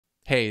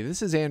Hey,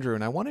 this is Andrew,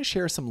 and I want to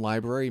share some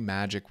library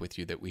magic with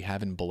you that we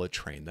have in Bullet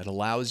Train that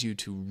allows you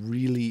to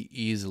really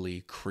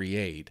easily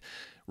create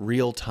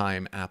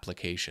real-time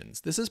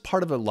applications. This is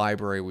part of a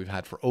library we've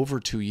had for over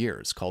 2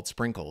 years called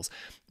Sprinkles,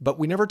 but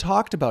we never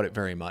talked about it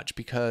very much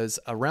because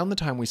around the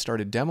time we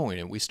started demoing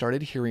it, we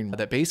started hearing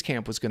that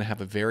Basecamp was going to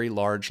have a very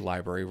large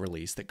library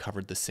release that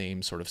covered the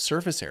same sort of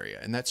surface area,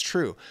 and that's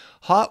true.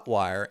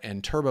 Hotwire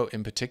and Turbo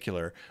in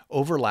particular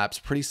overlaps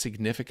pretty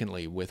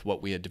significantly with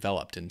what we had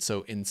developed, and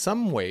so in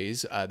some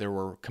ways there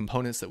were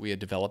components that we had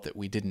developed that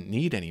we didn't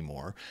need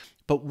anymore.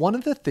 But one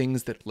of the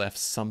things that left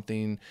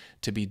something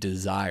to be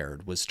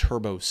desired was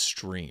Turbo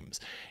Streams,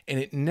 and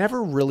it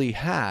never really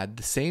had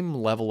the same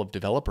level of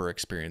developer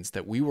experience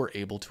that we were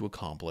able to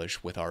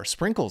accomplish with our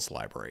Sprinkles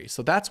library.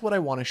 So that's what I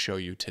want to show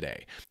you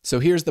today. So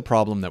here's the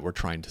problem that we're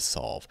trying to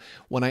solve.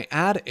 When I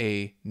add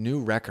a new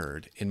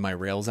record in my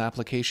Rails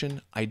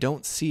application, I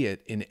don't see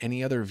it in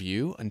any other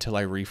view until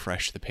I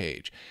refresh the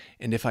page.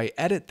 And if I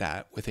edit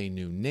that with a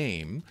new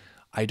name,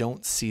 I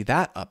don't see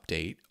that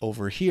update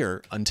over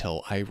here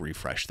until I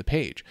refresh the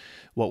page.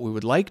 What we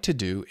would like to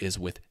do is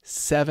with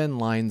 7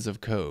 lines of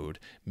code,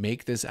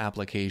 make this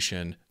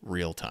application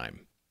real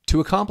time. To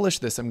accomplish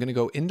this, I'm going to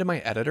go into my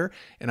editor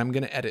and I'm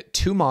going to edit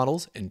 2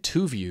 models and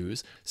 2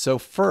 views. So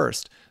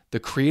first, the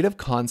creative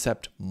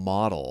concept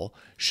model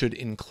should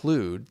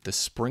include the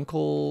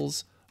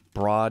Sprinkles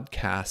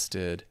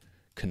broadcasted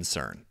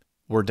concern.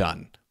 We're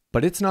done.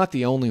 But it's not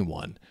the only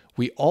one.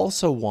 We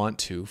also want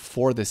to,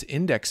 for this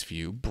index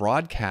view,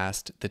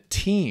 broadcast the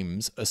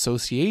team's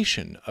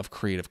association of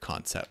creative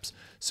concepts.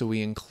 So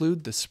we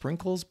include the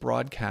Sprinkles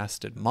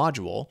broadcasted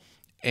module,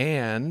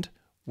 and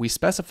we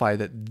specify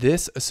that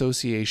this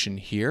association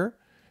here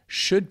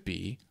should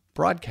be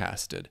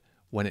broadcasted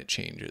when it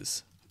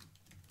changes.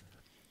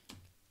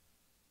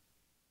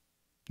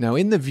 Now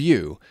in the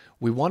view,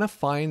 we want to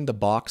find the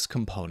box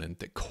component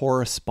that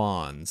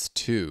corresponds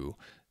to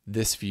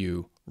this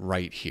view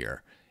right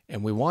here.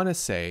 And we want to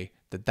say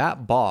that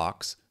that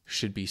box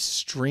should be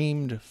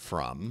streamed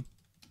from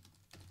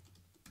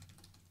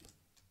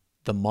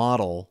the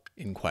model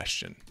in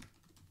question.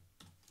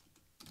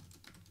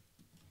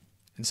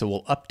 And so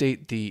we'll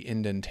update the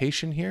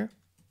indentation here.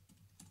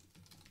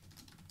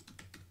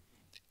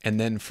 And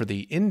then for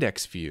the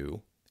index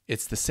view,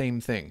 it's the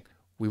same thing.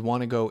 We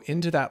want to go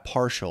into that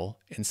partial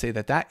and say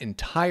that that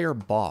entire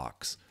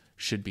box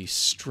should be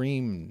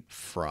streamed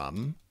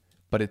from,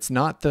 but it's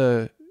not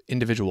the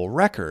individual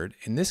record.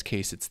 In this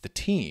case, it's the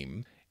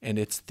team, and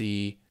it's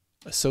the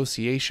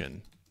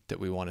association that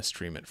we want to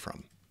stream it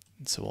from.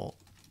 And so we'll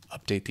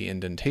update the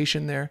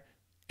indentation there,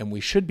 and we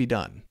should be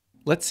done.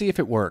 Let's see if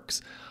it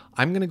works.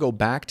 I'm going to go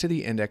back to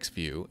the index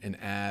view and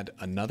add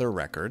another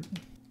record,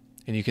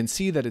 and you can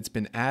see that it's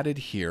been added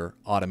here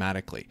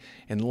automatically.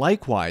 And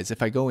likewise,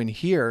 if I go in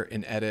here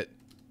and edit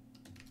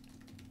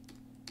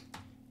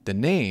the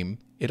name,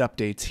 it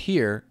updates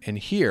here and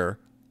here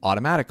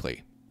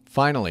automatically.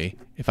 Finally,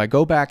 if I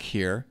go back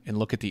here and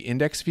look at the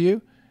index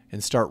view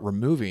and start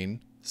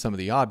removing some of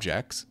the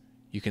objects,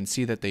 you can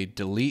see that they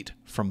delete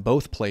from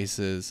both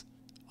places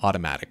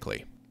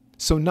automatically.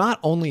 So not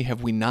only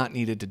have we not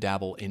needed to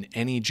dabble in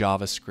any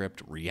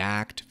JavaScript,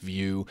 React,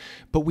 Vue,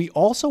 but we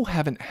also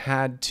haven't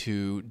had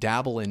to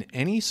dabble in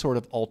any sort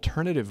of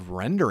alternative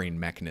rendering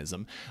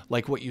mechanism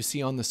like what you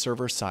see on the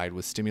server side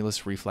with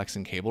Stimulus, Reflex,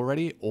 and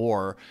CableReady,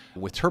 or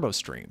with Turbo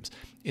Streams.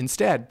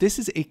 Instead, this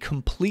is a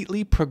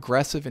completely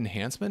progressive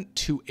enhancement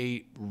to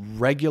a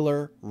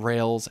regular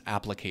Rails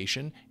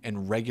application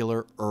and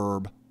regular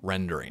ERB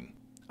rendering.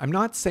 I'm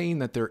not saying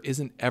that there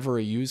isn't ever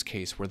a use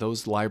case where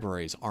those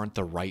libraries aren't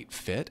the right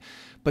fit,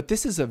 but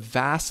this is a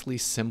vastly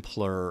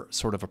simpler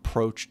sort of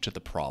approach to the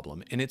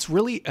problem, and it's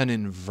really an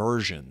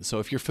inversion. So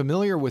if you're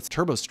familiar with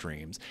Turbo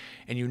Streams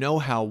and you know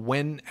how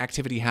when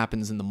activity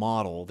happens in the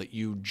model that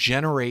you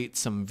generate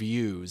some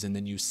views and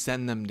then you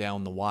send them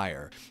down the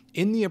wire,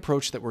 in the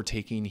approach that we're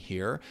taking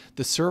here,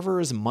 the server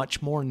is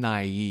much more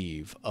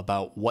naive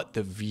about what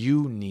the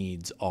view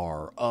needs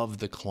are of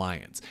the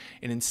clients.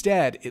 And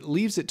instead, it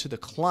leaves it to the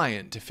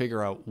client to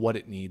figure out what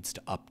it needs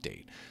to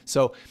update.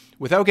 So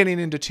without getting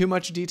into too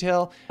much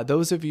detail,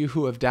 those of you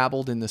who have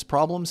dabbled in this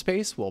problem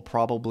space will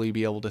probably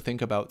be able to think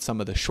about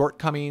some of the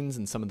shortcomings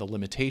and some of the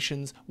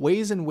limitations,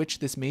 ways in which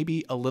this may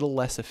be a little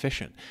less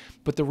efficient.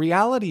 But the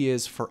reality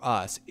is for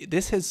us,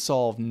 this has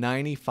solved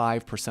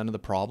 95% of the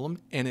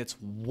problem, and it's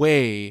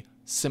way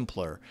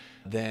simpler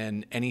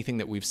than anything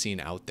that we've seen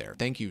out there.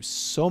 Thank you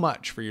so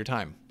much for your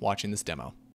time watching this demo.